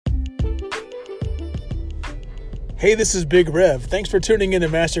Hey, this is Big Rev. Thanks for tuning in to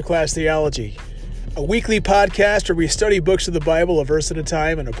Masterclass Theology, a weekly podcast where we study books of the Bible a verse at a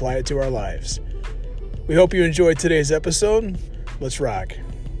time and apply it to our lives. We hope you enjoyed today's episode. Let's rock.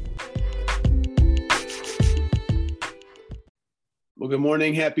 Well, good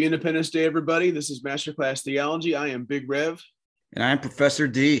morning. Happy Independence Day, everybody. This is Masterclass Theology. I am Big Rev. And I'm Professor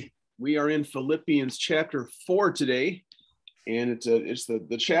D. We are in Philippians chapter 4 today. And it's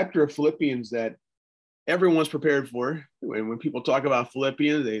the chapter of Philippians that everyone's prepared for. When people talk about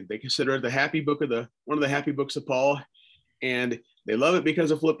Philippians, they consider it one of the happy books of Paul, and they love it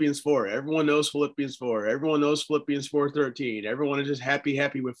because of Philippians 4. Everyone knows Philippians 4. Everyone knows Philippians 4:13. Everyone is just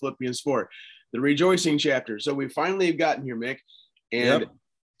happy with Philippians 4, the rejoicing chapter. So we finally have gotten here, Mick, and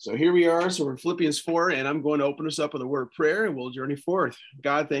So here we are. So we're in Philippians 4, and I'm going to open us up with a word of prayer, and we'll journey forth.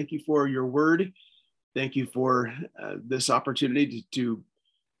 God, thank you for your word. Thank you for this opportunity to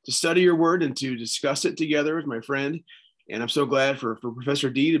study your word and to discuss it together with my friend. And I'm so glad for Professor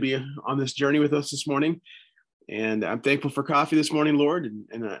D to be on this journey with us this morning. And I'm thankful for coffee this morning, Lord,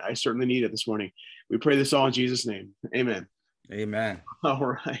 and I certainly need it this morning. We pray this all in Jesus' name. Amen. Amen. All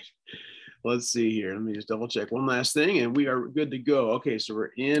right. Let's see here. Let me just double check one last thing, and we are good to go. Okay, so we're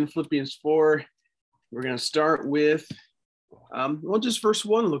in Philippians 4. We're going to start with, just verse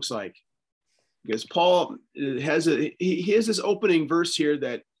 1 looks like. Because Paul has he has this opening verse here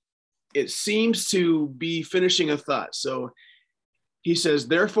that it seems to be finishing a thought. So he says,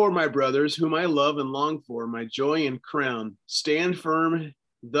 "Therefore, my brothers, whom I love and long for, my joy and crown, stand firm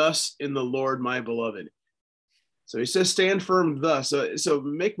thus in the Lord, my beloved." So he says, "Stand firm thus." So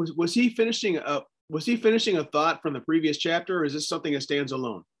Mick, was he finishing a thought from the previous chapter, or is this something that stands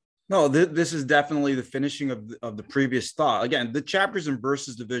alone? No, this is definitely the finishing of the previous thought. Again, the chapters and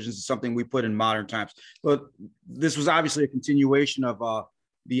verses divisions is something we put in modern times, but this was obviously a continuation of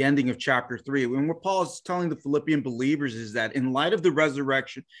the ending of chapter 3. When what Paul is telling the Philippian believers is that in light of the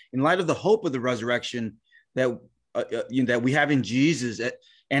resurrection, in light of the hope of the resurrection that that we have in Jesus,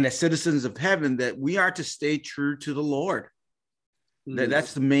 and as citizens of heaven, that we are to stay true to the Lord. Mm-hmm.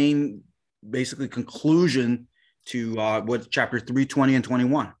 That's the main, basically, conclusion to what chapter 3, 20, and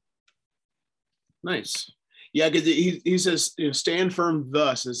 21. Nice. Yeah, because he says, stand firm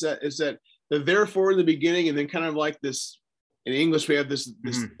thus. Is that the therefore in the beginning, and then kind of like this, in English we have this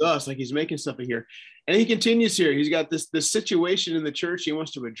thus, like he's making something here. And he continues here. He's got this situation in the church he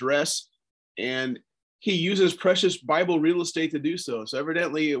wants to address, and he uses precious Bible real estate to do so. So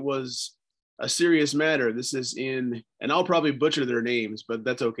evidently it was a serious matter. This is in, and I'll probably butcher their names, but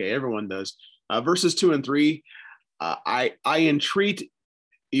that's okay. Everyone does. Verses 2 and 3, I entreat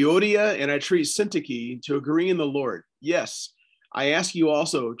Euodia and I treat Syntyche to agree in the Lord. Yes, I ask you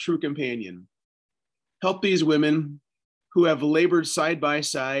also, true companion, help these women who have labored side by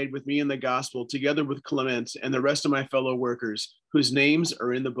side with me in the gospel, together with Clement and the rest of my fellow workers, whose names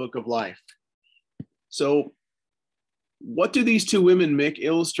are in the book of life. So what do these two women, Mick,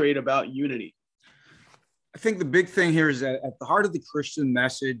 illustrate about unity? I think the big thing here is that at the heart of the Christian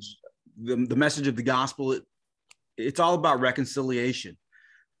message, the message of the gospel, it's all about reconciliation.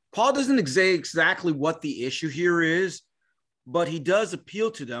 Paul doesn't say exactly what the issue here is, but he does appeal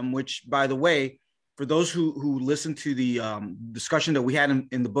to them, which, by the way, for those who listened to the discussion that we had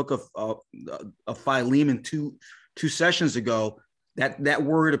in the book of Philemon two sessions ago, that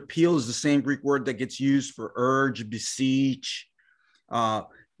word appeal is the same Greek word that gets used for urge, beseech.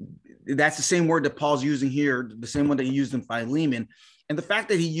 That's the same word that Paul's using here, the same one that he used in Philemon. And the fact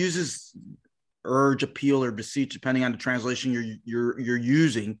that he uses urge, appeal, or beseech, depending on the translation you're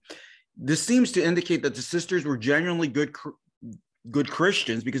using, this seems to indicate that the sisters were genuinely good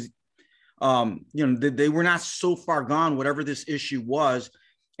Christians, because they were not so far gone, whatever this issue was,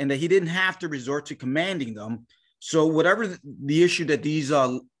 and that he didn't have to resort to commanding them. So whatever the issue that these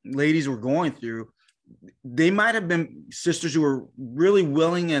ladies were going through, they might have been sisters who were really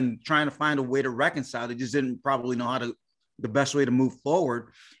willing and trying to find a way to reconcile. They just didn't probably know the best way to move forward,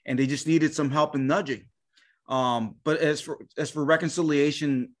 and they just needed some help and nudging. But as for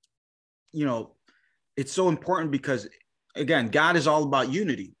reconciliation, it's so important because, again, God is all about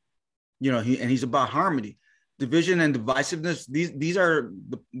unity, and he's about harmony. Division and divisiveness, these are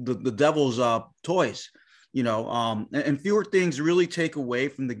the devil's toys, and fewer things really take away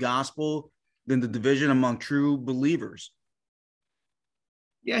from the gospel than the division among true believers.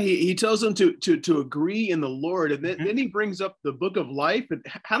 Yeah, he tells them to agree in the Lord, and then he brings up the book of life. And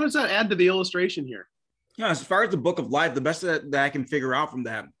how does that add to the illustration here? Yeah, as far as the book of life, the best that I can figure out from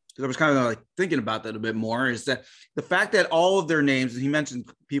that, because I was kind of like thinking about that a bit more, is that the fact that all of their names, and he mentioned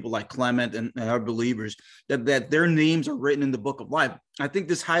people like Clement and other believers, that their names are written in the book of life. I think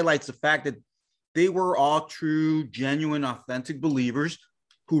this highlights the fact that they were all true, genuine, authentic believers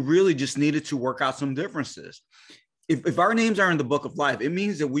who really just needed to work out some differences. If our names are in the book of life, it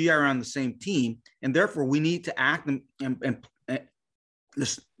means that we are on the same team, and therefore we need to act and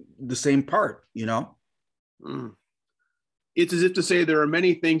the same part, you know? Mm. It's as if to say there are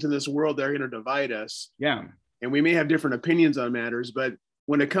many things in this world that are going to divide us. Yeah. And we may have different opinions on matters, but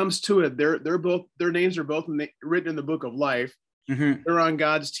when it comes to it, their names are both written in the book of life. Mm-hmm. They're on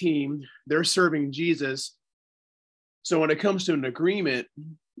God's team. They're serving Jesus. So when it comes to an agreement,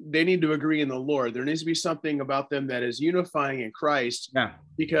 they need to agree in the Lord. There needs to be something about them that is unifying in Christ,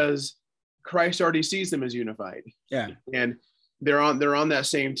 because Christ already sees them as unified. Yeah. And they're on that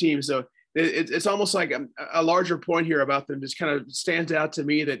same team. So it's almost like a larger point here about them just kind of stands out to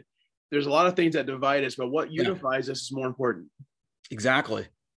me, that there's a lot of things that divide us, but what unifies us is more important. Exactly.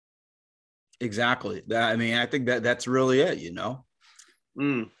 I mean, I think that's really it, you know?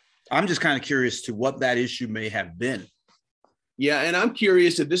 I'm just kind of curious to what that issue may have been. Yeah. And I'm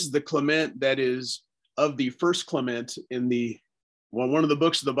curious if this is the Clement that is of the first Clement in one of the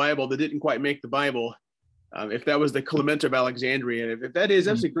books of the Bible that didn't quite make the Bible. If that was the Clement of Alexandria, and if that is,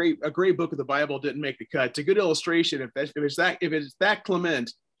 that's a great book of the Bible, didn't make the cut. It's a good illustration. If it's that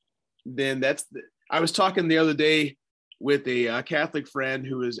Clement, then I was talking the other day with a Catholic friend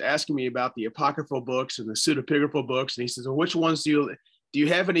who was asking me about the apocryphal books and the pseudepigraphal books, and he says, well, which ones do you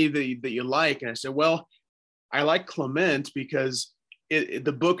have any that you like? And I said, well, I like Clement because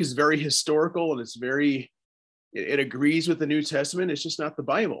the book is very historical, and it agrees with the New Testament. It's just not the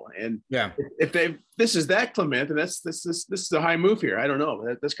Bible. And if this is that Clement, then this is a high move here. I don't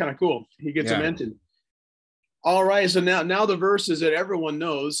know. That's kind of cool. He gets a mention. All right. So now the verses that everyone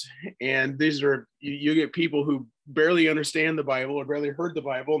knows, and these are, you get people who barely understand the Bible or barely heard the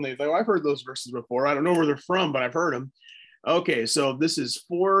Bible, and they think, oh, I've heard those verses before. I don't know where they're from, but I've heard them. Okay. So this is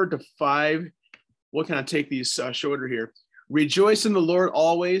 4 to 5. We'll kind of take these shorter here. Rejoice in the Lord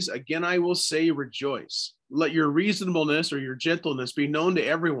always. Again, I will say rejoice. Let your reasonableness or your gentleness be known to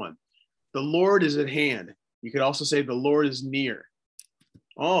everyone. The Lord is at hand. You could also say the Lord is near.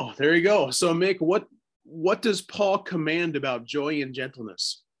 Oh, there you go. So Mick, what does Paul command about joy and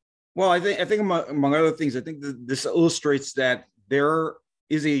gentleness? Well, I think among other things, I think that this illustrates that there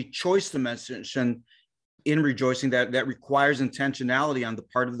is a choice dimension in rejoicing that requires intentionality on the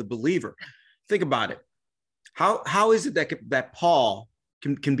part of the believer. Think about it. How is it that Paul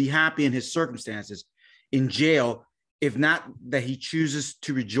can be happy in his circumstances in jail, if not that he chooses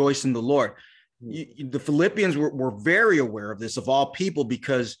to rejoice in the Lord? The Philippians were very aware of this, of all people,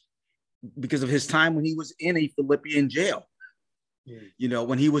 because of his time when he was in a Philippian jail. You know,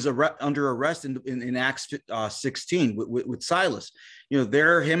 when he was under arrest in Acts 16 with Silas. You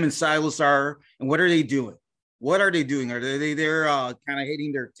know, him and Silas are, and what are they doing? Are they there kind of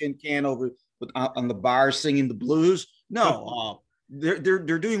hitting their tin can over on the bar singing the blues? No, they're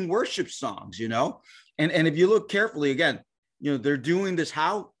doing worship songs, you know. And if you look carefully again, you know, they're doing this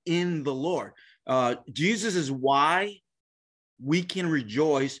how? In the Lord. Jesus is why we can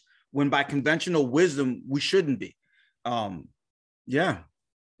rejoice when by conventional wisdom we shouldn't be.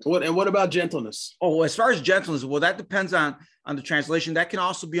 What about gentleness? Oh, as far as gentleness, well, that depends on the translation. That can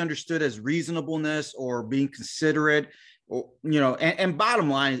also be understood as reasonableness or being considerate, or, you know, and bottom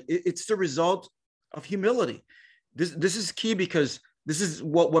line, it's the result of humility. This is key, because this is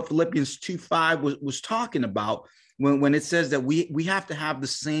what Philippians 2:5 was talking about when it says that we have to have the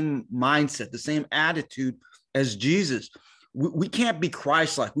same mindset, the same attitude as Jesus. We can't be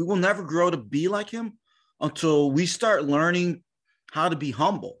Christ-like. We will never grow to be like him until we start learning how to be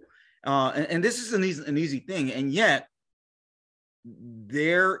humble. And this is an easy thing. And yet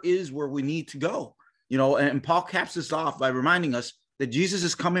there is where we need to go, you know, and Paul caps this off by reminding us that Jesus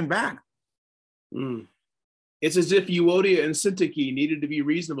is coming back. It's as if Euodia and Syntyche needed to be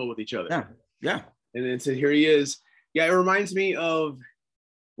reasonable with each other. Yeah. And then so here he is. Yeah, it reminds me of,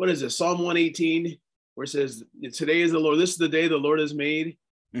 what is it, Psalm 118, where it says, today is the Lord, this is the day the Lord has made.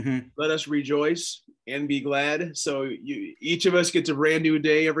 Let us rejoice and be glad. So each of us gets a brand new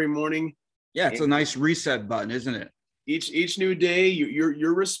day every morning. Yeah, it's a nice reset button, isn't it? Each new day,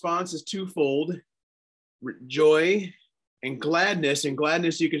 your response is twofold: joy and gladness. And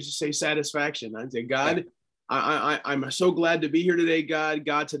gladness, you can just say satisfaction. I'd say, God, I'm so glad to be here today, God.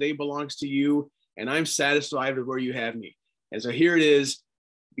 God, today belongs to you, and I'm satisfied with where you have me. And so here it is,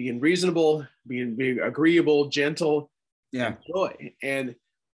 being reasonable, being agreeable, gentle, and joy. And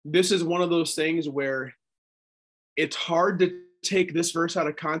this is one of those things where it's hard to take this verse out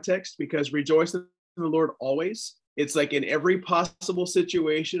of context, because rejoice in the Lord always. It's like in every possible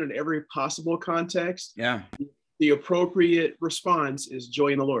situation and every possible context. Yeah. The appropriate response is joy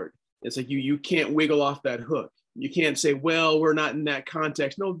in the Lord. It's like you can't wiggle off that hook. You can't say, well, we're not in that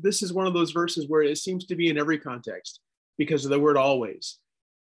context. No, this is one of those verses where it seems to be in every context because of the word always.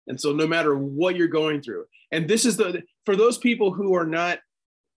 And so no matter what you're going through, and this is for those people who are not,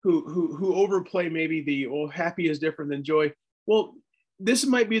 who overplay maybe happy is different than joy. Well, this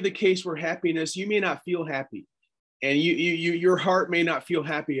might be the case where happiness, you may not feel happy, and your heart may not feel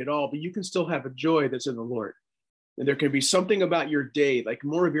happy at all, but you can still have a joy that's in the Lord. And there can be something about your day, like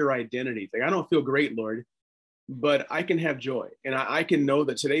more of your identity. Like, I don't feel great, Lord, but I can have joy, and I can know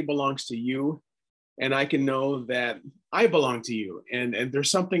that today belongs to you, and I can know that I belong to you. And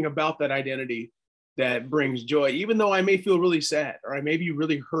there's something about that identity that brings joy, even though I may feel really sad, or I may be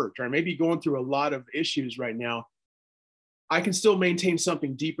really hurt, or I may be going through a lot of issues right now. I can still maintain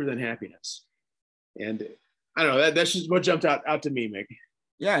something deeper than happiness. And I don't know, that's just what jumped out to me, Mick.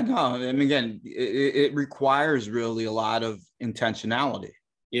 Yeah, no, and again, it requires really a lot of intentionality.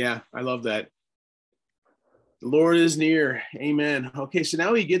 Yeah, I love that. The Lord is near. Amen. Okay, so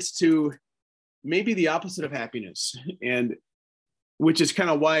now he gets to maybe the opposite of happiness, and which is kind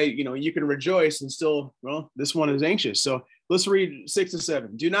of why, you can rejoice and still, well, this one is anxious. So let's read 6 and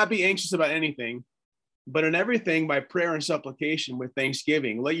 7. Do not be anxious about anything, but in everything by prayer and supplication with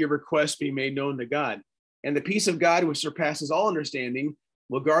thanksgiving, let your requests be made known to God. And the peace of God, which surpasses all understanding,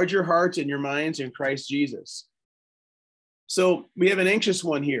 will guard your hearts and your minds in Christ Jesus. So we have an anxious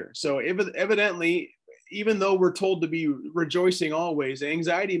one here. So evidently, even though we're told to be rejoicing always,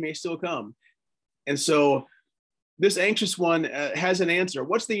 anxiety may still come. And so this anxious one has an answer.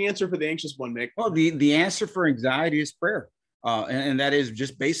 What's the answer for the anxious one, Mick? Well, the answer for anxiety is prayer. And that is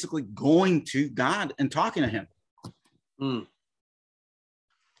just basically going to God and talking to him. Mm.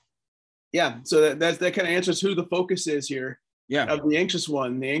 Yeah, so that kind of answers who the focus is here. Yeah. Of the anxious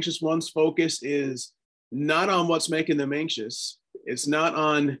one. The anxious one's focus is not on what's making them anxious. It's not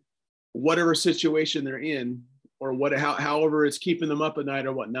on whatever situation they're in, or however it's keeping them up at night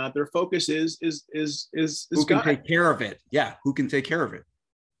or whatnot. Their focus is who can God. Take care of it. Yeah, who can take care of it?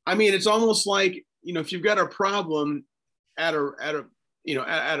 I mean, it's almost like, if you've got a problem at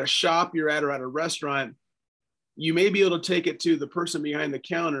a shop you're at, or at a restaurant, you may be able to take it to the person behind the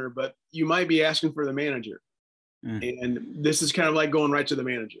counter, but you might be asking for the manager. And this is kind of like going right to the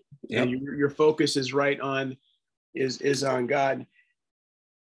manager. Yep. And your focus is right on is on God.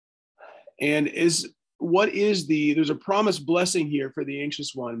 And there's a promised blessing here for the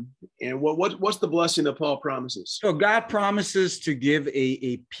anxious one. And what's the blessing that Paul promises? So God promises to give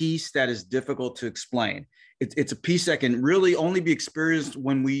a peace that is difficult to explain. It's a peace that can really only be experienced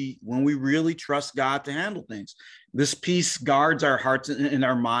when we really trust God to handle things. This peace guards our hearts and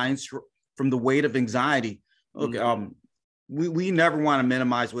our minds from the weight of anxiety. Look, we never want to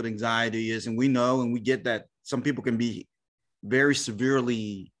minimize what anxiety is, and we know and we get that some people can be very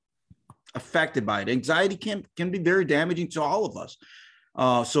severely affected by it. Anxiety can be very damaging to all of us.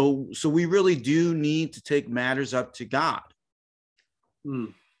 So we really do need to take matters up to God.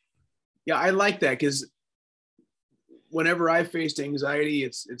 Yeah, I like that, because whenever I faced anxiety,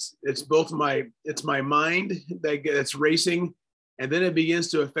 it's both my mind that's racing, and then it begins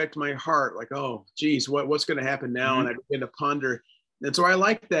to affect my heart. Like, oh, geez, what's going to happen now? And I begin to ponder. And so I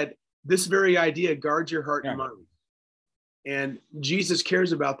like that this very idea guards your heart and mind. And Jesus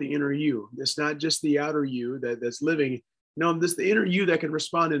cares about the inner you. It's not just the outer you that's living. No, this the inner you that can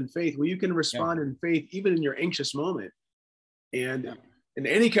respond in faith. Well, you can respond in faith even in your anxious moment, and in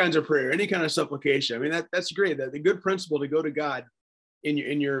any kinds of prayer, any kind of supplication. I mean, that's great. That's a good principle to go to God in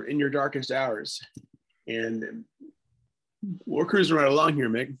your darkest hours. And we're cruising right along here,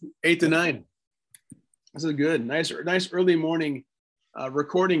 Mick. 8 to 9. This is good. Nice early morning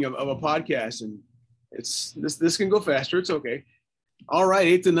recording of a podcast, and this can go faster. It's okay. All right,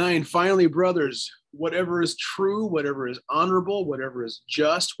 8 to 9. Finally, brothers, whatever is true, whatever is honorable, whatever is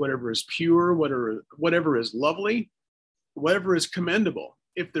just, whatever is pure, whatever is lovely, whatever is commendable,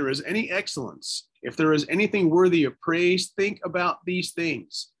 if there is any excellence, if there is anything worthy of praise, think about these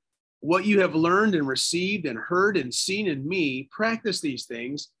things. What you have learned and received and heard and seen in me, practice these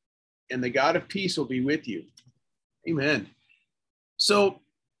things, and the God of peace will be with you. Amen. So,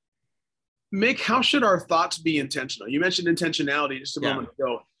 Mick, how should our thoughts be intentional? You mentioned intentionality just a moment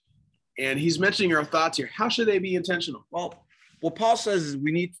ago, and he's mentioning our thoughts here. How should they be intentional? Well, Paul says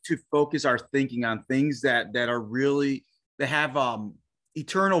we need to focus our thinking on things that are really, that have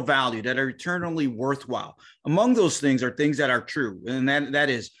eternal value, that are eternally worthwhile. Among those things are things that are true, and that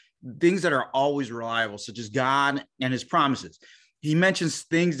is things that are always reliable, such as God and his promises. He mentions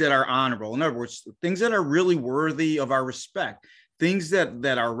things that are honorable. In other words, things that are really worthy of our respect, things that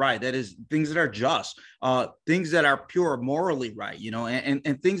are right, that is things that are just, things that are pure, morally right,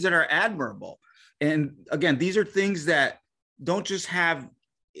 and things that are admirable. And again, these are things that don't just have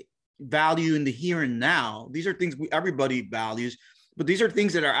value in the here and now. These are things everybody values, but these are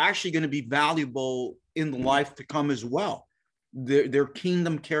things that are actually going to be valuable in the life to come as well. They're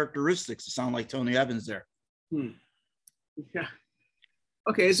kingdom characteristics, to sound like Tony Evans there. Yeah.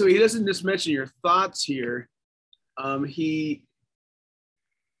 Okay, so he doesn't just mention your thoughts here.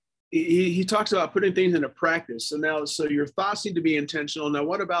 He talks about putting things into practice. So your thoughts need to be intentional. Now,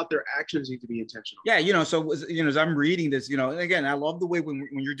 what about their actions need to be intentional? Yeah, so as I'm reading this, and again, I love the way when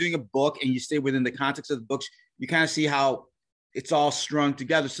you're doing a book and you stay within the context of the books, you kind of see how it's all strung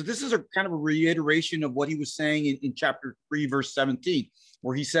together. So this is a kind of a reiteration of what he was saying in chapter 3, verse 17,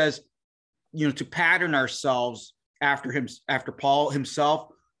 where he says, to pattern ourselves after Paul himself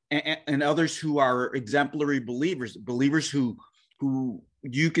and others who are exemplary believers who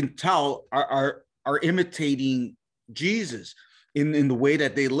you can tell are imitating Jesus in the way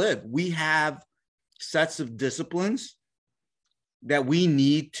that they live. We have sets of disciplines that we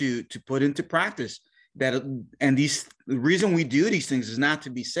need to put into practice. The reason we do these things is not to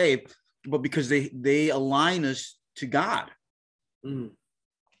be saved, but because they align us to God.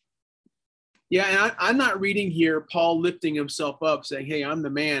 Yeah, and I'm not reading here Paul lifting himself up, saying, "Hey, I'm the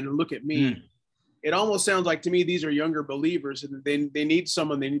man, and look at me." It almost sounds like to me these are younger believers, and they need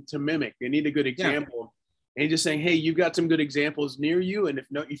someone they need to mimic. They need a good example. And he's just saying, "Hey, you've got some good examples near you, and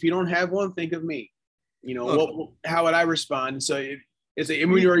if you don't have one, think of me. How would I respond?" So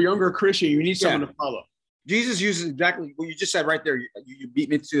when you're a younger Christian, you need someone to follow. Jesus uses exactly what you just said right there. You beat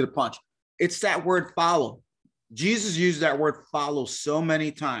me to the punch. It's that word follow. Jesus used that word follow so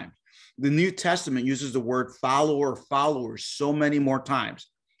many times. The New Testament uses the word follower, followers so many more times.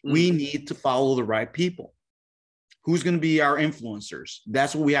 We need to follow the right people. Who's going to be our influencers?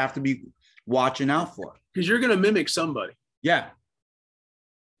 That's what we have to be watching out for. Because you're going to mimic somebody. Yeah.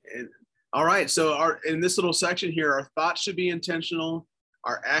 All right. So in this little section here, our thoughts should be intentional.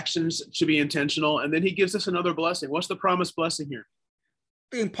 Our actions should be intentional. And then he gives us another blessing. What's the promised blessing here?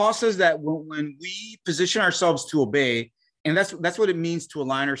 And Paul says that when we position ourselves to obey, and that's what it means to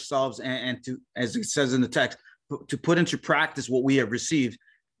align ourselves and to, as it says in the text, to put into practice what we have received,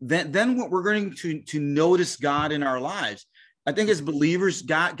 then what we're going to notice God in our lives. I think as believers,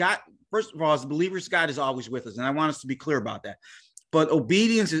 God, first of all, as believers, God is always with us. And I want us to be clear about that. But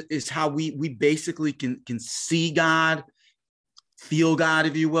obedience is how we basically can see God, feel God,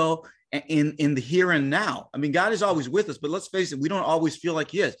 if you will, in the here and now. I mean, God is always with us, but let's face it, we don't always feel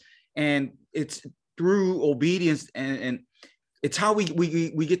like he is. And it's through obedience and it's how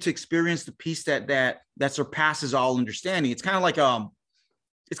we get to experience the peace that surpasses all understanding. It's kind of like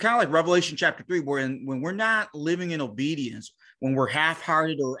Revelation chapter 3, where when we're not living in obedience, when we're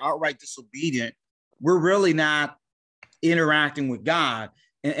half-hearted or outright disobedient, we're really not interacting with God.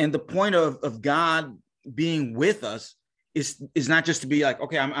 And the point of God being with us is not just to be like,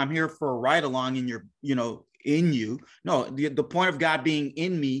 okay, I'm here for a ride along in you. No, the point of God being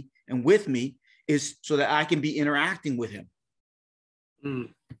in me and with me is so that I can be interacting with him.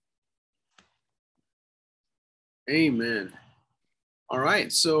 Amen. All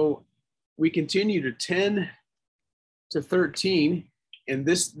right, so we continue to 10 to 13, and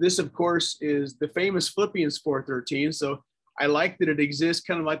this of course is the famous Philippians 4:13. So I like that it exists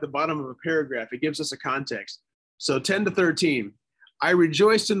kind of like the bottom of a paragraph. It gives us a context. So 10 to 13, I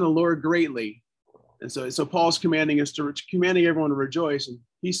rejoiced in the Lord greatly. And so Paul's commanding everyone to rejoice, and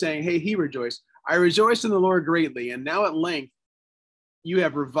he's saying, hey, he rejoiced. I rejoiced in the Lord greatly, and now at length you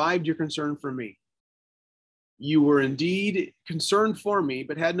have revived your concern for me. You were indeed concerned for me,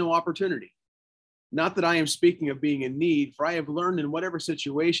 but had no opportunity. Not that I am speaking of being in need, for I have learned in whatever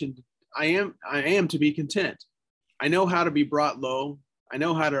situation I am to be content. I know how to be brought low. I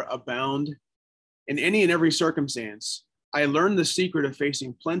know how to abound in any and every circumstance. I learned the secret of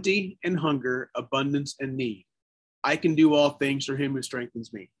facing plenty and hunger, abundance and need. I can do all things through him who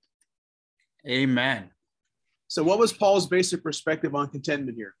strengthens me. Amen. So what was Paul's basic perspective on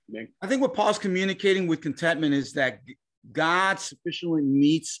contentment here, Nick? I think what Paul's communicating with contentment is that God sufficiently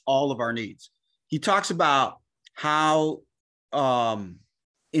meets all of our needs. He talks about how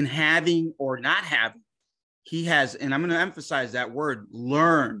in having or not having, he has, and I'm going to emphasize that word,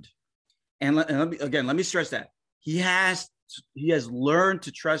 learned. And let me stress that. He has learned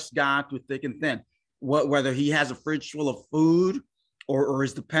to trust God through thick and thin. Whether he has a fridge full of food or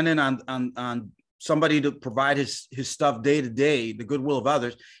is dependent on somebody to provide his stuff day to day, the goodwill of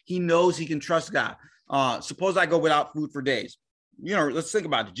others, he knows he can trust God. Suppose I go without food for days. Let's think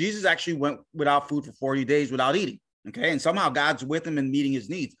about it. Jesus actually went without food for 40 days without eating. Okay. And somehow God's with him and meeting his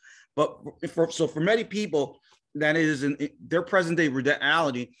needs. But for many people, that is in their present day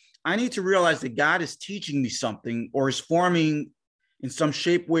reality, I need to realize that God is teaching me something or is forming in some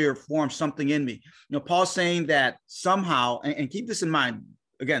shape, way, or form something in me. Paul's saying that somehow, and keep this in mind,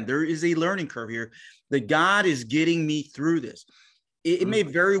 again, there is a learning curve here, that God is getting me through this. It may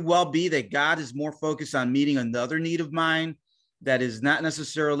very well be that God is more focused on meeting another need of mine that is not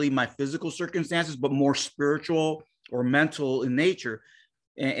necessarily my physical circumstances, but more spiritual or mental in nature.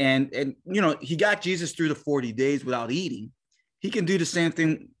 And he got Jesus through the 40 days without eating. He can do the same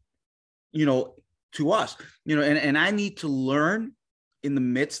thing, to us, and I need to learn in the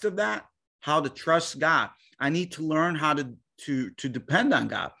midst of that, how to trust God. I need to learn how to depend on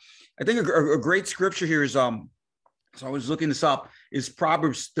God. I think a great scripture here is, so I was looking this up, is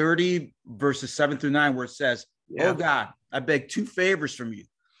Proverbs 30 verses 7-9, where it says, Oh God, I beg 2 favors from you.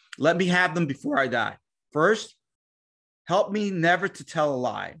 Let me have them before I die. First, help me never to tell a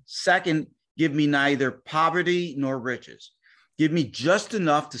lie. Second, give me neither poverty nor riches. Give me just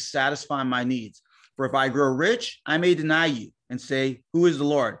enough to satisfy my needs. For if I grow rich, I may deny you and say, who is the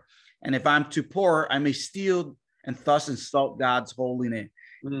Lord? And if I'm too poor, I may steal and thus insult God's holy name.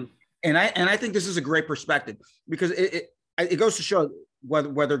 Mm. And I think this is a great perspective, because it goes to show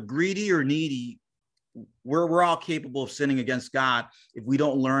whether greedy or needy, we're all capable of sinning against God if we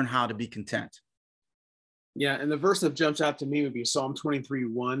don't learn how to be content. Yeah, and the verse that jumps out to me would be Psalm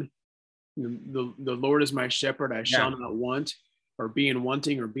 23:1. The Lord is my shepherd, I shall not want, or be in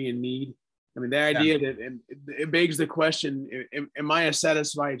wanting, or be in need. I mean, the idea that it begs the question, am I a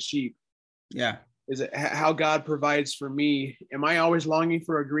satisfied sheep? Yeah. Is it how God provides for me? Am I always longing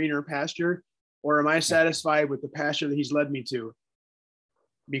for a greener pasture, or am I satisfied with the pasture that he's led me to?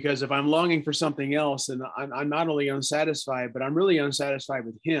 Because if I'm longing for something else, then I'm not only unsatisfied, but I'm really unsatisfied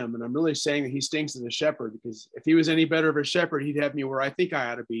with him. And I'm really saying that he stinks as a shepherd, because if he was any better of a shepherd, he'd have me where I think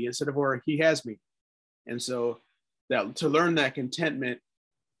I ought to be instead of where he has me. And so that to learn that contentment,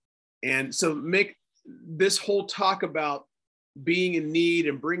 and so make this whole talk about being in need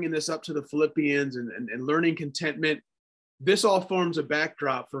and bringing this up to the Philippians and learning contentment, this all forms a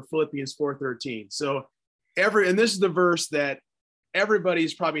backdrop for Philippians 4:13. So and this is the verse that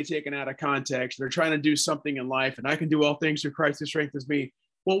everybody's probably taken out of context. They're trying to do something in life, and I can do all things through Christ who strengthens me.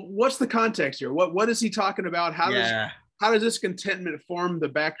 Well, what's the context here? What is he talking about? How does this contentment form the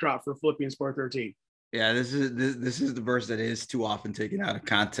backdrop for Philippians 4:13? Yeah, this is the verse that is too often taken out of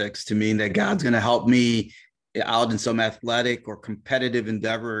context to mean that God's going to help me out in some athletic or competitive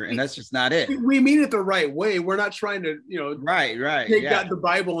endeavor, and that's just not it. We mean it the right way. We're not trying to, right, take out the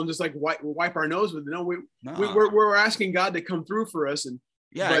Bible and just like wipe our nose with it. No, we're asking God to come through for us. And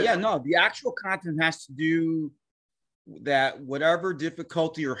the actual content has to do that whatever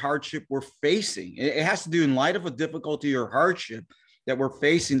difficulty or hardship we're facing, it has to do in light of a difficulty or hardship that we're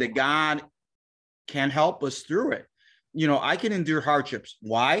facing, that God can help us through it. I can endure hardships.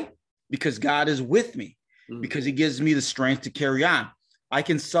 Why? Because God is with me. Because he gives me the strength to carry on. I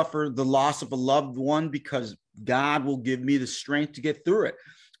can suffer the loss of a loved one because God will give me the strength to get through it.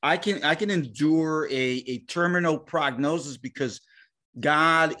 I can endure a terminal prognosis because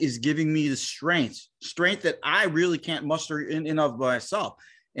God is giving me the strength that I really can't muster in of myself.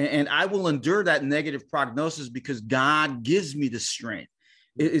 And I will endure that negative prognosis because God gives me the strength.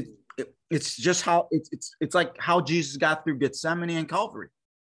 It's just how it's like how Jesus got through Gethsemane and Calvary.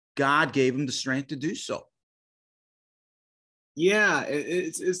 God gave him the strength to do so. Yeah,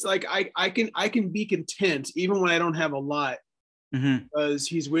 it's like I can be content even when I don't have a lot, because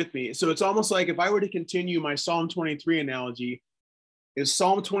he's with me. So it's almost like if I were to continue my Psalm 23 analogy, is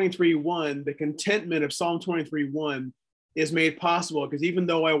Psalm 23:1, the contentment of Psalm 23:1 is made possible because even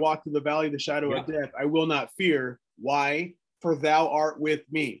though I walk through the valley of the shadow of death, I will not fear. Why? For thou art with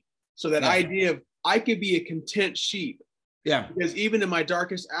me. So that idea of I could be a content sheep. Yeah. Because even in my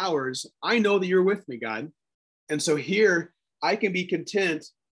darkest hours, I know that you're with me, God. And so here I can be content,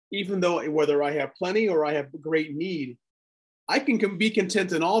 even though whether I have plenty or I have great need, I can be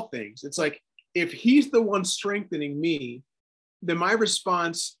content in all things. It's like, if he's the one strengthening me, then my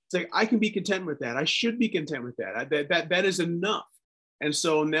response, it's like, I can be content with that. I should be content with that. That is enough. And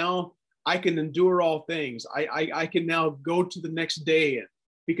so now I can endure all things. I can now go to the next day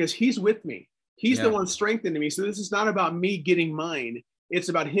because he's with me. He's the one strengthening me. So this is not about me getting mine. It's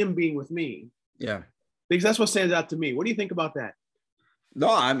about him being with me. Yeah. Because that's what stands out to me. What do you think about that? No,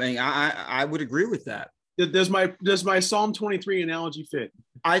 I mean, I would agree with that. Does my Psalm 23 analogy fit?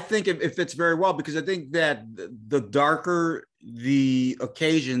 I think it fits very well, because I think that the darker the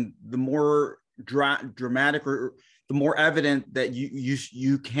occasion, the more dramatic or the more evident that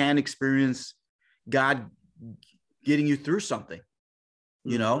you can experience God getting you through something.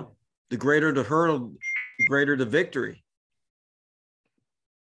 You know, the greater the hurdle, the greater the victory.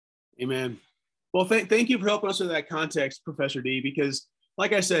 Amen. Well, thank you for helping us with that context, Professor D, because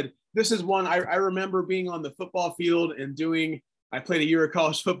like I said, this is one I remember being on the football field and I played a year of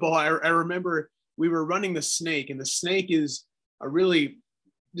college football. I remember we were running the snake, and the snake is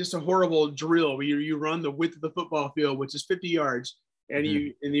just a horrible drill where you run the width of the football field, which is 50 yards, and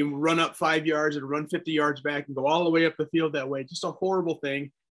you run up 5 yards and run 50 yards back and go all the way up the field that way. Just a horrible thing.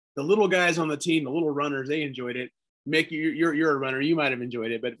 The little guys on the team, the little runners, they enjoyed it. Mick, you're a runner. You might have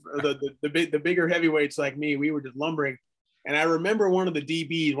enjoyed it, but the bigger heavyweights like me, we were just lumbering. And I remember one of the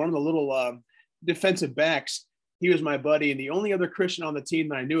DBs, one of the little defensive backs, he was my buddy and the only other Christian on the team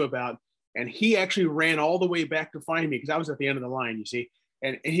that I knew about. And he actually ran all the way back to find me because I was at the end of the line, you see.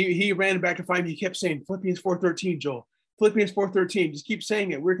 And he ran back to find me. He kept saying, Philippians 4:13, Joel. Philippians 4:13. Just keep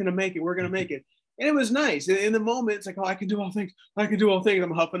saying it. We're going to make it. We're going to make it. And it was nice. In the moment, it's like, oh, I can do all things. I can do all things.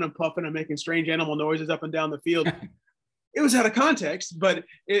 I'm huffing and puffing. I'm making strange animal noises up and down the field. It was out of context, but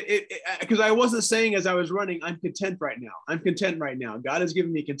because I wasn't saying as I was running, I'm content right now. I'm content right now. God has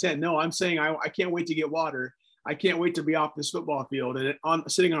given me content. No, I'm saying I can't wait to get water. I can't wait to be off this football field and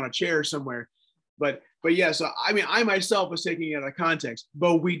sitting on a chair somewhere. But yeah, so I mean, I myself was taking it out of context,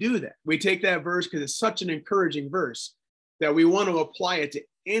 but we do that. We take that verse because it's such an encouraging verse that we want to apply it to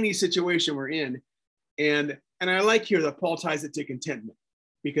any situation we're in. And I like here that Paul ties it to contentment,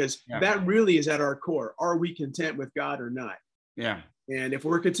 because that really is at our core. Are we content with God or not? Yeah. And if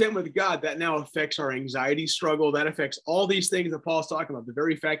we're content with God, that now affects our anxiety struggle. That affects all these things that Paul's talking about. The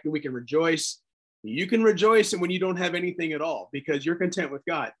very fact that we can rejoice. You can rejoice when you don't have anything at all because you're content with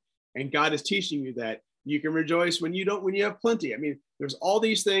God. And God is teaching you that. You can rejoice when you have plenty. I mean, there's all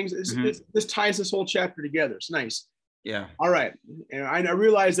these things. This ties this whole chapter together. It's nice. Yeah. All right. And I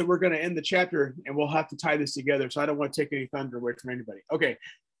realize that we're going to end the chapter and we'll have to tie this together. So I don't want to take any thunder away from anybody. Okay.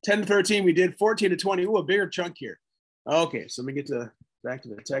 10 to 13, we did 14 to 20. Ooh, a bigger chunk here. Okay. So let me get back to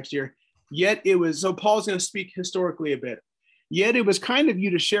the text here. So Paul's going to speak historically a bit. Yet it was kind of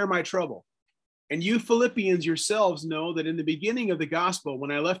you to share my trouble. And you Philippians yourselves know that in the beginning of the gospel, when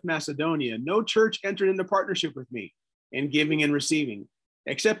I left Macedonia, no church entered into partnership with me in giving and receiving,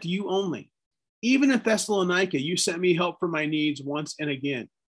 except you only. Even in Thessalonica, you sent me help for my needs once and again.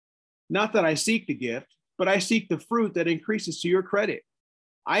 Not that I seek the gift, but I seek the fruit that increases to your credit.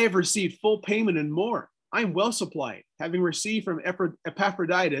 I have received full payment and more. I am well supplied, having received from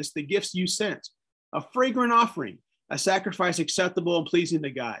Epaphroditus the gifts you sent, a fragrant offering, a sacrifice acceptable and pleasing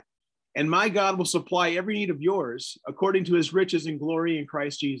to God. And my God will supply every need of yours according to his riches and glory in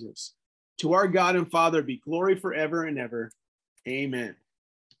Christ Jesus. To our God and Father be glory forever and ever. Amen.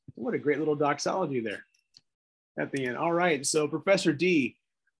 What a great little doxology there at the end. All right. So Professor D,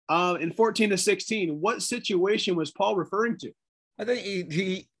 in 14 to 16, what situation was Paul referring to? I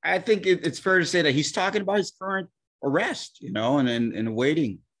think it's fair to say that he's talking about his current arrest, and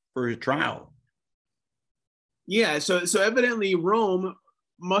waiting for his trial. Yeah. So evidently Rome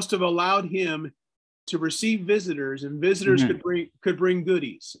must have allowed him to receive visitors, and visitors could bring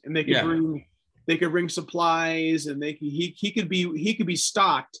goodies, and they could bring supplies, and he could be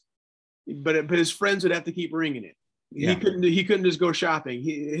stocked, but his friends would have to keep bringing it. Yeah. He couldn't just go shopping.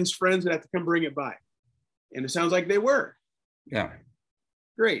 His friends would have to come bring it by, and it sounds like they were. Yeah,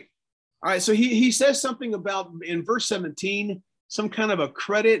 great. All right, so he says something about in verse 17, some kind of a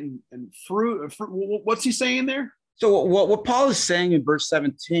credit and fruit. What's he saying there? So what Paul is saying in verse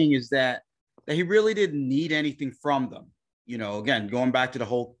 17 is that he really didn't need anything from them. Again, going back to the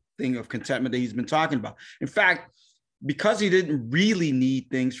whole thing of contentment that he's been talking about. In fact, because he didn't really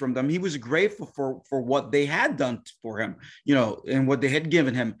need things from them, he was grateful for what they had done for him, and what they had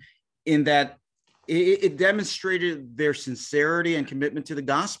given him, in that it demonstrated their sincerity and commitment to the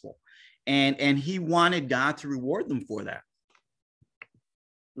gospel. And he wanted God to reward them for that.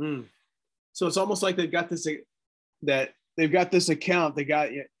 So it's almost like they've got this account. They got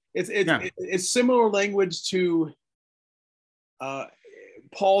it's similar language to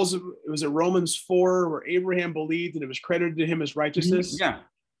Paul's. It was at Romans 4 where Abraham believed and it was credited to him as righteousness. Yeah.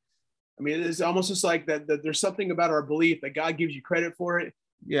 I mean, it's almost just like that there's something about our belief that God gives you credit for it.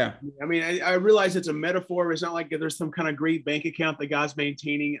 Yeah. I mean, I realize it's a metaphor. It's not like there's some kind of great bank account that God's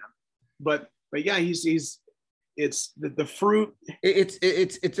maintaining, but yeah, it's the fruit.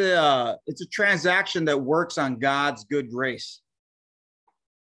 It's a transaction that works on God's good grace.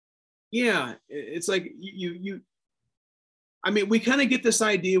 Yeah, it's like I mean, we kind of get this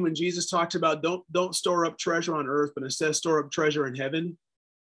idea when Jesus talks about don't store up treasure on earth, but instead store up treasure in heaven.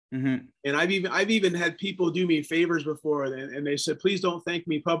 Mm-hmm. And I've even had people do me favors before, and they said, please don't thank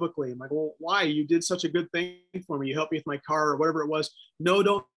me publicly. I'm like, well, why? You did such a good thing for me. You helped me with my car or whatever it was. No,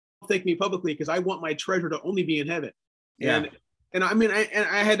 don't thank me publicly, because I want my treasure to only be in heaven. Yeah. And I mean,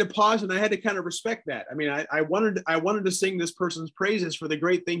 I had to pause, and I had to kind of respect that. I mean, I wanted to sing this person's praises for the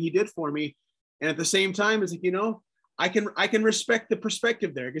great thing he did for me. And at the same time, it's like, I can respect the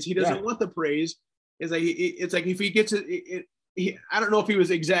perspective there, because he doesn't want the praise. It's like if he gets it, I don't know if he was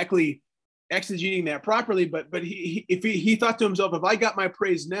exactly exegeting that properly, but if he thought to himself, if I got my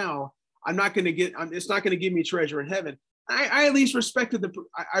praise now, it's not going to give me treasure in heaven. I at least respected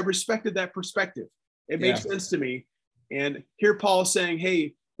that perspective. It makes sense to me. And here Paul is saying,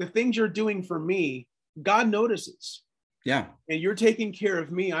 hey, the things you're doing for me, God notices. Yeah. And you're taking care of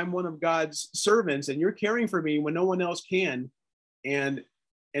me. I'm one of God's servants, and you're caring for me when no one else can. And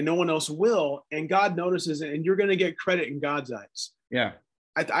no one else will, and God notices it, and you're going to get credit in God's eyes. Yeah.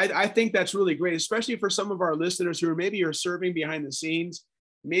 I think that's really great, especially for some of our listeners who maybe are serving behind the scenes.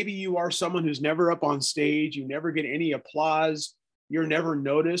 Maybe you are someone who's never up on stage. You never get any applause. You're never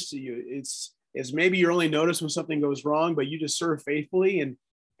noticed. It's maybe you're only noticed when something goes wrong, but you just serve faithfully, and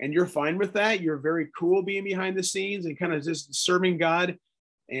you're fine with that. You're very cool being behind the scenes and kind of just serving God,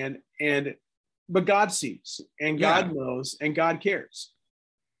 but God sees, and God knows, and God cares.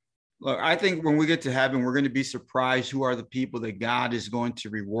 Look, I think when we get to heaven, we're going to be surprised who are the people that God is going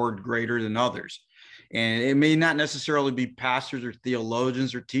to reward greater than others. And it may not necessarily be pastors or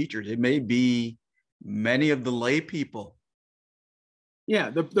theologians or teachers. It may be many of the lay people.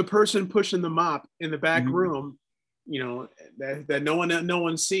 Yeah, the person pushing the mop in the back room, that no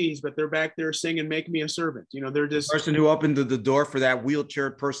one sees, but they're back there singing, "Make me a servant." They're just the person who opened the door for that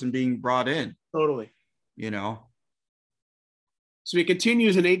wheelchair person being brought in. Totally. So he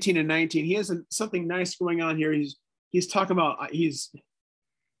continues in 18 and 19. He has something nice going on here. He's talking about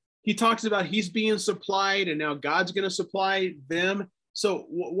he talks about he's being supplied, and now God's going to supply them. So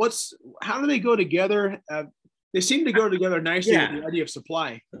how do they go together? They seem to go together nicely with the idea of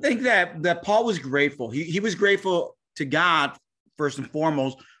supply. I think that Paul was grateful. He was grateful to God first and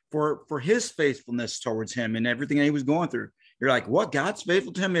foremost for his faithfulness towards him and everything that he was going through. You're like, what? God's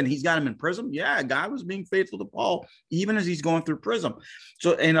faithful to him and he's got him in prison? Yeah, God was being faithful to Paul, even as he's going through prison.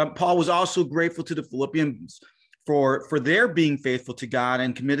 So, and Paul was also grateful to the Philippians for their being faithful to God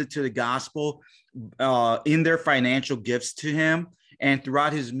and committed to the gospel in their financial gifts to him, and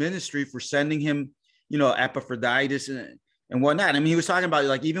throughout his ministry for sending him, Epaphroditus and whatnot. I mean, he was talking about,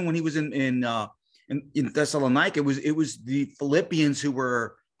 like, even when he was in Thessalonica, it was the Philippians who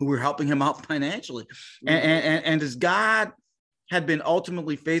were helping him out financially. And as God had been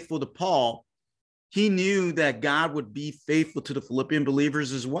ultimately faithful to Paul, he knew that God would be faithful to the Philippian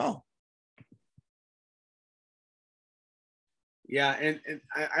believers as well. Yeah, and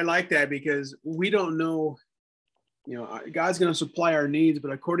I like that, because we don't know, God's going to supply our needs,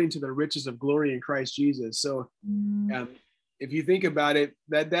 but according to the riches of glory in Christ Jesus. So if you think about it,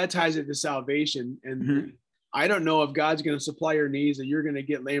 that ties it to salvation. And I don't know if God's going to supply your needs, and you're going to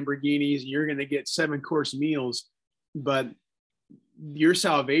get Lamborghinis, and you're going to get 7-course meals, but your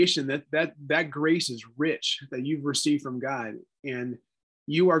salvation, that grace is rich that you've received from God. And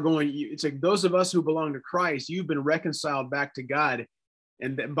it's like those of us who belong to Christ, you've been reconciled back to God,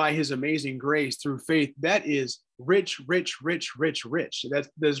 and by his amazing grace through faith. That is rich, rich, rich, rich, rich. That's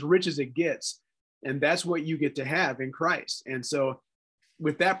as rich as it gets. And that's what you get to have in Christ. And so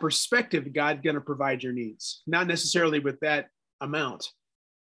with that perspective, God's going to provide your needs, not necessarily with that amount.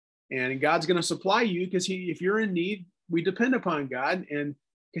 And God's going to supply you, because if you're in need, we depend upon God, and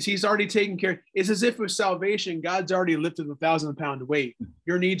because he's already taken care. It's as if with salvation, God's already lifted the 1,000-pound weight.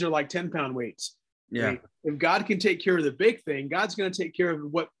 Your needs are like 10-pound weights. Yeah. Right? If God can take care of the big thing, God's going to take care of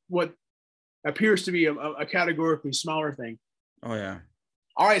what appears to be a categorically smaller thing. Oh, yeah.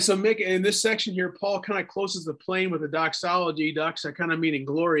 All right. So Mick, in this section here, Paul kind of closes the plane with a doxology. Doxa kind of meaning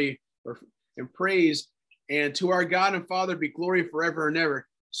glory and praise. And to our God and Father be glory forever and ever.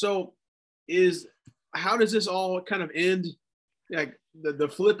 So how does this all kind of end? Like the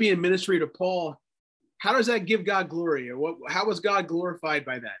Philippian ministry to Paul, how does that give God glory? How was God glorified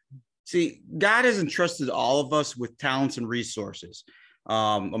by that? See, God has entrusted all of us with talents and resources,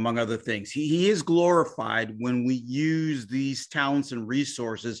 among other things. He is glorified when we use these talents and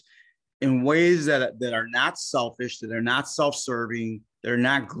resources in ways that are not selfish, that are not self-serving, that are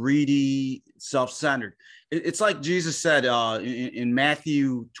not greedy, self-centered. It's like Jesus said in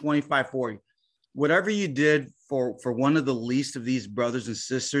Matthew 25:40, whatever you did for one of the least of these brothers and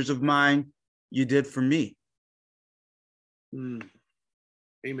sisters of mine, you did for me.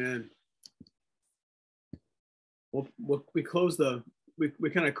 Amen. We close the we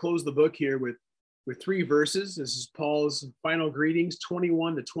kind of close the book here with 3 verses. This is Paul's final greetings,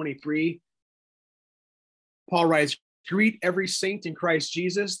 21 to 23. Paul writes, "Greet every saint in Christ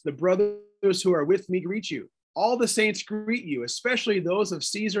Jesus. The brothers who are with me greet you. All the saints greet you, especially those of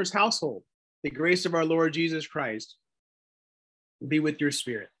Caesar's household. The grace of our Lord Jesus Christ be with your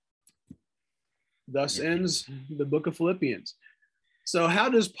spirit." Thus ends the book of Philippians. So how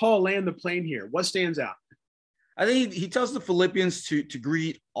does Paul land the plane here? What stands out? I think he tells the Philippians to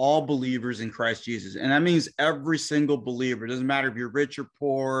greet all believers in Christ Jesus. And that means every single believer. It doesn't matter if you're rich or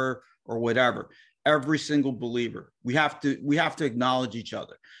poor or whatever. Every single believer. We have to acknowledge each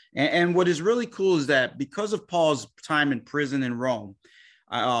other. And what is really cool is that because of Paul's time in prison in Rome,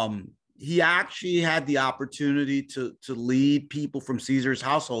 he actually had the opportunity to lead people from Caesar's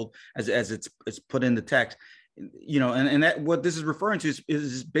household, as it's put in the text. You know, and that what this is referring to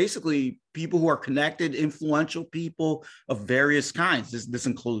is basically people who are connected, influential people of various kinds. This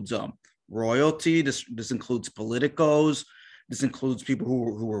includes royalty. This includes politicos. This includes people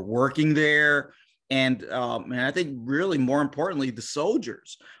who are working there, and I think really more importantly, the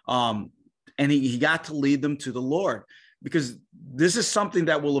soldiers. And he got to lead them to the Lord, because this is something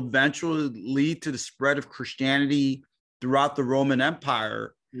that will eventually lead to the spread of Christianity throughout the Roman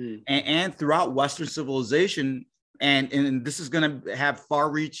Empire. And throughout Western civilization, and this is going to have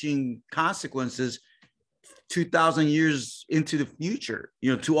far-reaching consequences 2,000 years into the future, you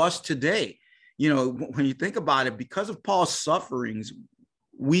know, to us today. You know, when you think about it, because of Paul's sufferings,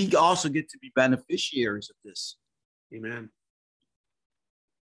 we also get to be beneficiaries of this. Amen.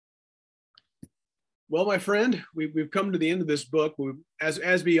 Well, my friend, we've come to the end of this book.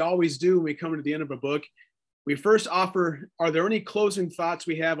 As we always do when we come to the end of a book, we first offer, are there any closing thoughts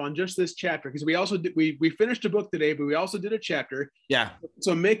we have on just this chapter? Because we also did, we finished a book today, but we also did a chapter. Yeah.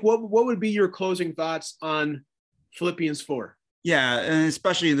 So Mick, what would be your closing thoughts on Philippians 4? Yeah, and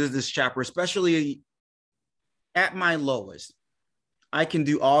especially in this chapter, especially at my lowest, I can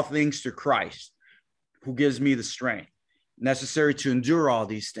do all things through Christ, who gives me the strength necessary to endure all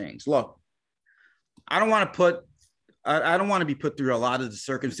these things. Look, I don't want to be put through a lot of the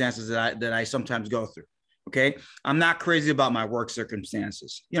circumstances that I sometimes go through. Okay. I'm not crazy about my work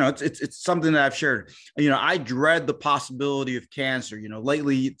circumstances. You know, it's something that I've shared. You know, I dread the possibility of cancer. You know,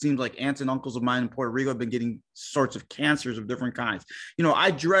 lately it seems like aunts and uncles of mine in Puerto Rico have been getting sorts of cancers of different kinds. You know,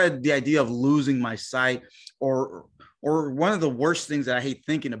 I dread the idea of losing my sight, or one of the worst things that I hate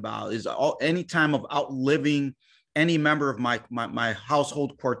thinking about is any time of outliving any member of my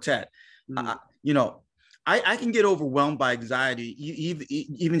household quartet. You know, I can get overwhelmed by anxiety,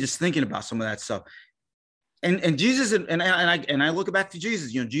 even just thinking about some of that stuff. And Jesus, and I look back to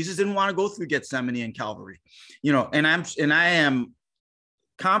Jesus. You know, Jesus didn't want to go through Gethsemane and Calvary. You know, and I am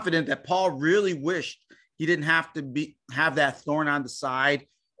confident that Paul really wished he didn't have to have that thorn on the side,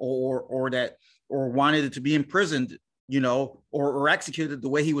 or wanted it to be imprisoned, you know, or executed the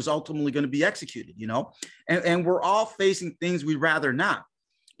way he was ultimately going to be executed. You know, and we're all facing things we'd rather not.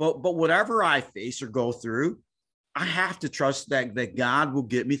 But whatever I face or go through, I have to trust that God will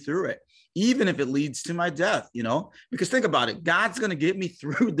get me through it, even if it leads to my death, you know, because think about it. God's going to get me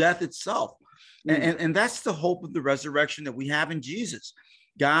through death itself. And that's the hope of the resurrection that we have in Jesus.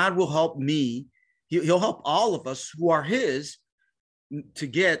 God will help me. He'll help all of us who are his to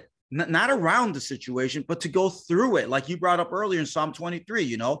get not around the situation, but to go through it. Like you brought up earlier in Psalm 23,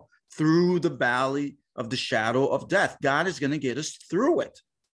 you know, through the valley of the shadow of death, God is going to get us through it.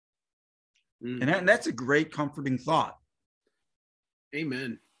 And that's a great comforting thought.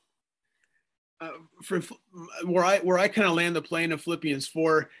 Amen. For where I kind of land the plane of Philippians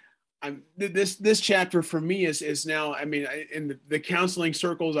 4, this chapter for me is now, I mean, in the counseling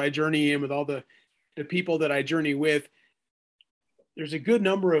circles I journey in with all the people that I journey with, there's a good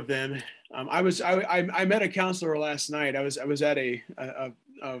number of them. I met a counselor last night. I was at a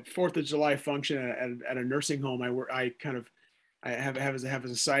 4th of July function at a nursing home. I have as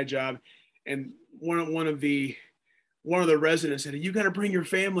a side job, and one of the residents said, "You got to bring your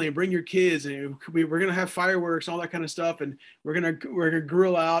family and bring your kids, and we're gonna have fireworks, all that kind of stuff, and we're gonna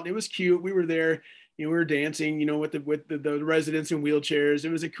grill out." It was cute. We were there, you know, we were dancing, you know, with the residents in wheelchairs.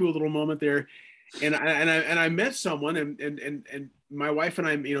 It was a cool little moment there, and I met someone, and my wife and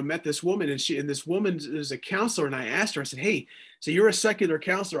I, you know, met this woman, and this woman is a counselor, and I asked her, I said, "Hey, so you're a secular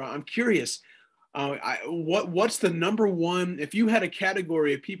counselor. I'm curious. What's the number one, if you had a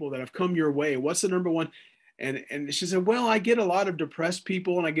category of people that have come your way, what's the number one?" And she said, "Well, I get a lot of depressed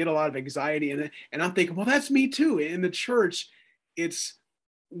people, and I get a lot of anxiety." And I'm thinking, well, that's me too. In the church,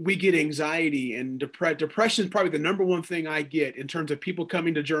 we get anxiety and depression is probably the number one thing I get in terms of people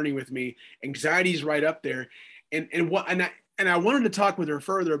coming to journey with me. Anxiety is right up there. And and I wanted to talk with her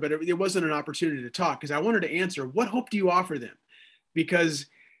further, but it wasn't an opportunity to talk because I wanted to answer, what hope do you offer them? Because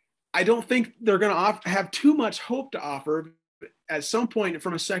I don't think they're going to have too much hope to offer at some point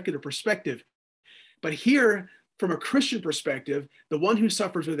from a secular perspective. But here, from a Christian perspective, the one who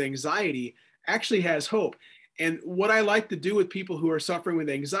suffers with anxiety actually has hope. And what I like to do with people who are suffering with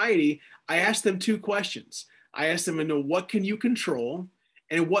anxiety, I ask them two questions. I ask them to know, what can you control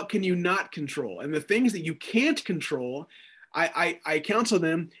and what can you not control? And the things that you can't control, I counsel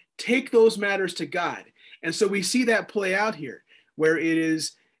them, take those matters to God. And so we see that play out here, where it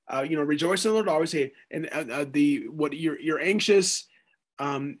is, rejoice in the Lord always. Say, and what you're anxious,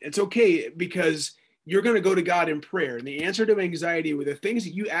 it's okay because you're going to go to God in prayer. And the answer to anxiety with the things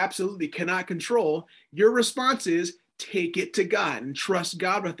that you absolutely cannot control, your response is take it to God and trust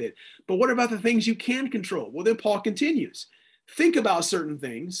God with it. But what about the things you can control? Well, then Paul continues, think about certain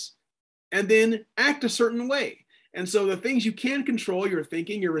things and then act a certain way. And so the things you can control, your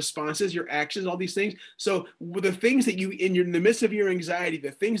thinking, your responses, your actions, all these things. So the things that you, in the midst of your anxiety,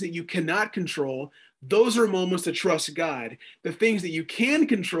 the things that you cannot control, those are moments to trust God. The things that you can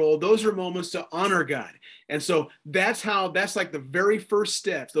control, those are moments to honor God. And so that's like the very first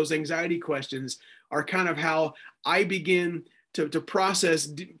steps. Those anxiety questions are kind of how I begin to process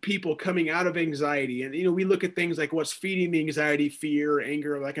people coming out of anxiety. And, we look at things like what's feeding the anxiety, fear,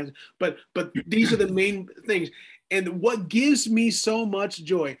 anger, that kind of, but these are the main things. And what gives me so much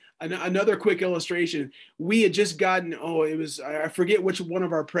joy, another quick illustration, we had just gotten, I forget which one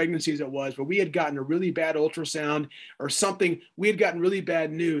of our pregnancies it was, but we had gotten a really bad ultrasound or something. We had gotten really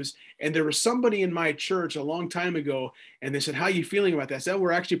bad news. And there was somebody in my church a long time ago, and they said, how are you feeling about that? I said,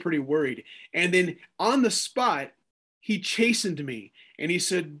 we're actually pretty worried. And then on the spot, he chastened me and he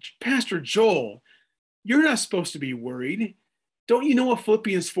said, Pastor Joel, you're not supposed to be worried. Don't you know what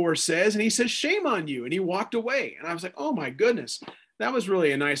Philippians 4 says? And he says, shame on you. And he walked away. And I was like, oh my goodness, that was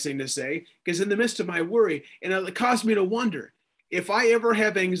really a nice thing to say, because in the midst of my worry, and it caused me to wonder if I ever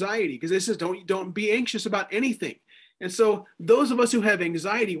have anxiety, because this says, don't be anxious about anything. And so those of us who have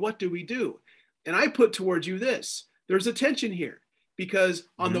anxiety, what do we do? And I put towards you this, there's a tension here, because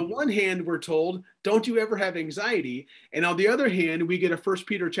on the one hand, we're told, don't you ever have anxiety. And on the other hand, we get a 1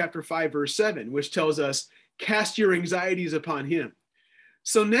 Peter chapter 5, verse 7, which tells us, cast your anxieties upon him.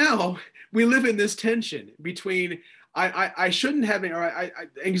 So now we live in this tension between I shouldn't have,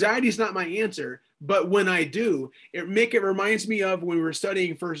 anxiety is not my answer, but when I do, it reminds me of when we were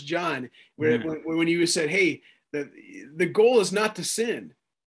studying 1 John, when you said, hey, the goal is not to sin,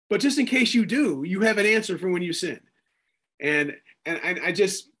 but just in case you do, you have an answer for when you sin. And I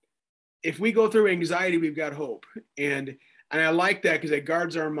just, if we go through anxiety, we've got hope. And I like that because it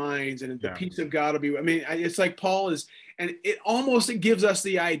guards our minds, and the peace of God will be, it's like Paul is, and it almost gives us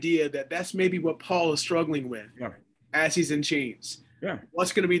the idea that that's maybe what Paul is struggling with as he's in chains. Yeah.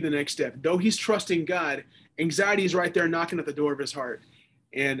 What's going to be the next step? Though he's trusting God, anxiety is right there knocking at the door of his heart.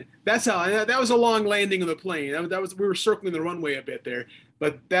 And that's how, that was a long landing of the plane. We were circling the runway a bit there,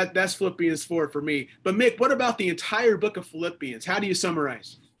 but that's Philippians 4 for me. But Mick, what about the entire book of Philippians? How do you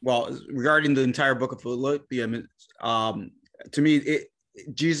summarize? Well, regarding the entire book of Philippians, to me,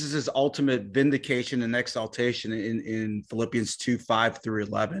 Jesus' ultimate vindication and exaltation in Philippians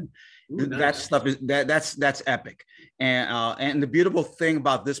 2:5-11. Ooh, nice. That stuff is that's epic. And the beautiful thing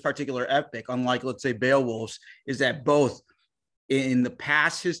about this particular epic, unlike let's say Beowulf's, is that both in the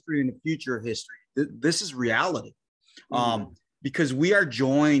past history and the future history, this is reality, because we are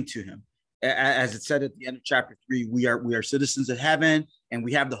joined to him. As it said at the end of chapter 3, we are citizens of heaven, and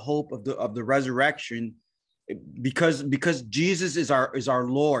we have the hope of the resurrection, because Jesus is our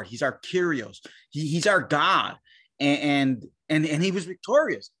Lord. He's our Kyrios. He's our God, and he was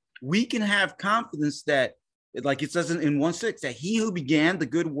victorious. We can have confidence that, like it says in 1:6, that he who began the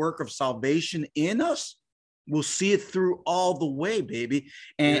good work of salvation in us will see it through all the way, baby.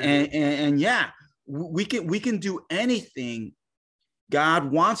 And we can do anything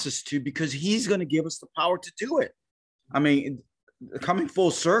God wants us to, because he's going to give us the power to do it. I mean, coming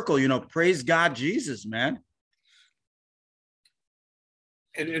full circle, praise God, Jesus, man.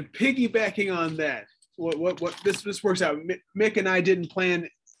 And piggybacking on that, what this works out. Mick and I didn't plan.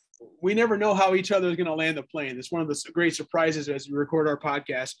 We never know how each other is going to land the plane. It's one of the great surprises as we record our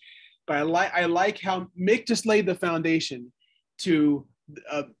podcast. But I like how Mick just laid the foundation to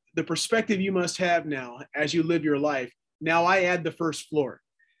the perspective you must have now as you live your life. Now I add the first floor.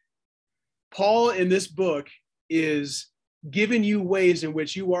 Paul in this book is giving you ways in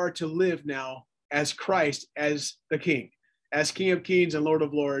which you are to live now as Christ, as the King, as King of Kings and Lord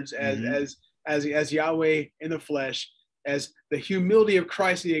of Lords, as Yahweh in the flesh, as the humility of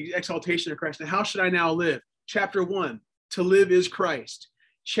Christ, the exaltation of Christ. And how should I now live? Chapter 1, to live is Christ.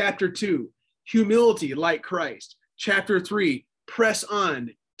 Chapter 2, humility like Christ. Chapter 3, press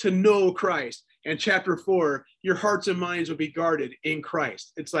on to know Christ. And chapter 4, your hearts and minds will be guarded in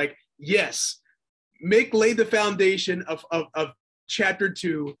Christ. It's like, yes, lay the foundation of chapter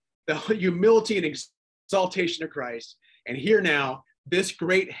 2, the humility and exaltation of Christ. And here now, this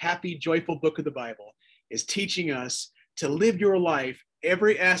great, happy, joyful book of the Bible is teaching us to live your life,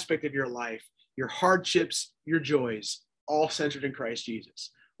 every aspect of your life, your hardships, your joys, all centered in Christ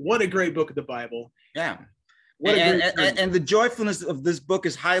Jesus. What a great book of the Bible. Yeah. And the joyfulness of this book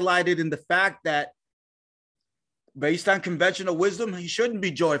is highlighted in the fact that based on conventional wisdom, he shouldn't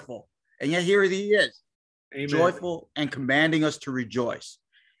be joyful. And yet here he is, Amen. Joyful and commanding us to rejoice.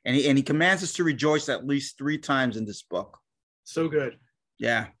 And he commands us to rejoice at least 3 times in this book. So good.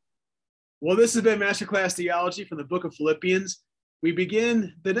 Yeah. Well, this has been Masterclass Theology from the book of Philippians. We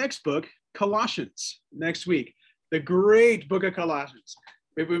begin the next book, Colossians, next week. The great book of Colossians.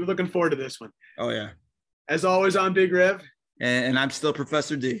 We've been looking forward to this one. Oh, yeah. As always, I'm Big Rev. And I'm still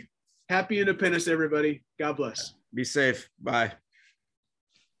Professor D. Happy Independence, everybody. God bless. Be safe. Bye.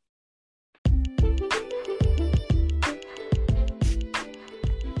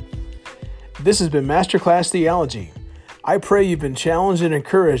 This has been Masterclass Theology. I pray you've been challenged and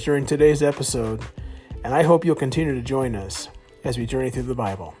encouraged during today's episode, and I hope you'll continue to join us as we journey through the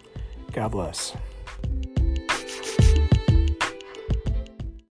Bible. God bless.